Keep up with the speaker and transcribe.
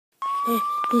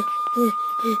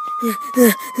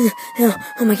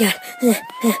Oh my god.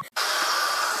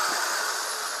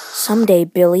 Someday,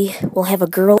 Billy, we'll have a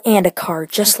girl and a car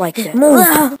just like that.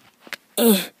 Move!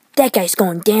 That guy's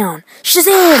going down.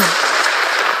 Shazam!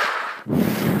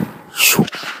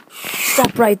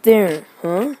 Stop right there,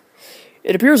 huh?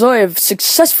 It appears I have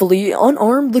successfully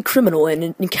unarmed the criminal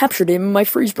and captured him in my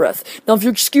freeze breath. Now, if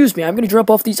you'll excuse me, I'm going to drop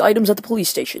off these items at the police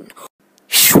station.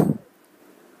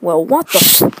 Well, what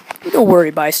the Don't worry,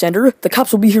 bystander. The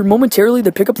cops will be here momentarily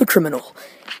to pick up the criminal.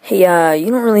 Hey, you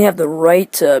don't really have the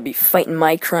right to be fighting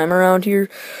my crime around here.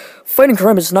 Fighting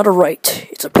crime is not a right.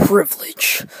 It's a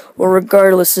privilege. Well,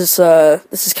 regardless, this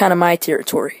is kind of my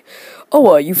territory.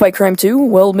 Oh, you fight crime too?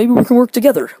 Well, maybe we can work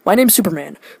together. My name's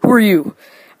Superman. Who are you?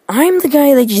 I'm the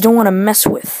guy that you don't want to mess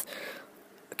with.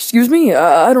 Excuse me?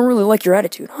 I don't really like your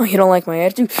attitude. Oh, you don't like my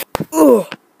attitude? Ugh.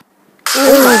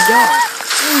 Oh my god.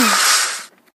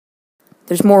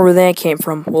 There's more where that came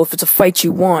from. Well, if it's a fight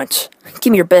you want,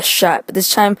 give me your best shot, but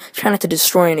this time, try not to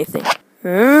destroy anything.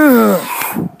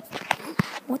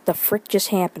 What the frick just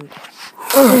happened?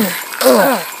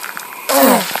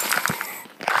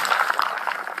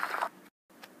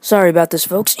 Sorry about this,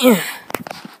 folks. Oh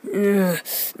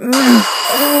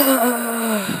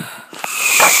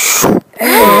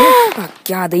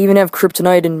god, they even have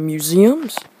kryptonite in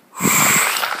museums?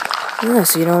 Yeah,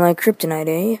 so you don't like kryptonite,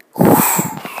 eh?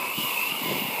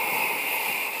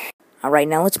 Alright,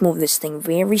 now let's move this thing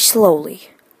very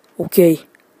slowly. Okay.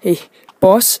 Hey,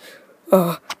 boss?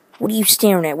 What are you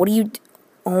staring at? What are you...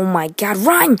 Oh my god,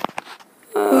 run!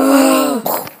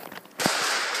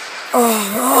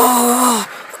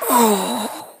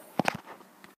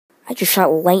 I just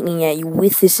shot lightning at you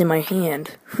with this in my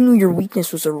hand. Who knew your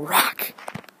weakness was a rock?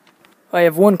 I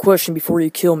have one question before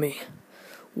you kill me.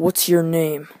 What's your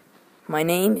name? My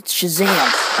name? It's Shazam.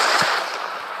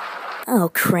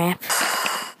 Oh, crap.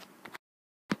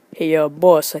 Hey,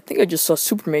 boss, I think I just saw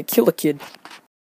Superman kill a kid.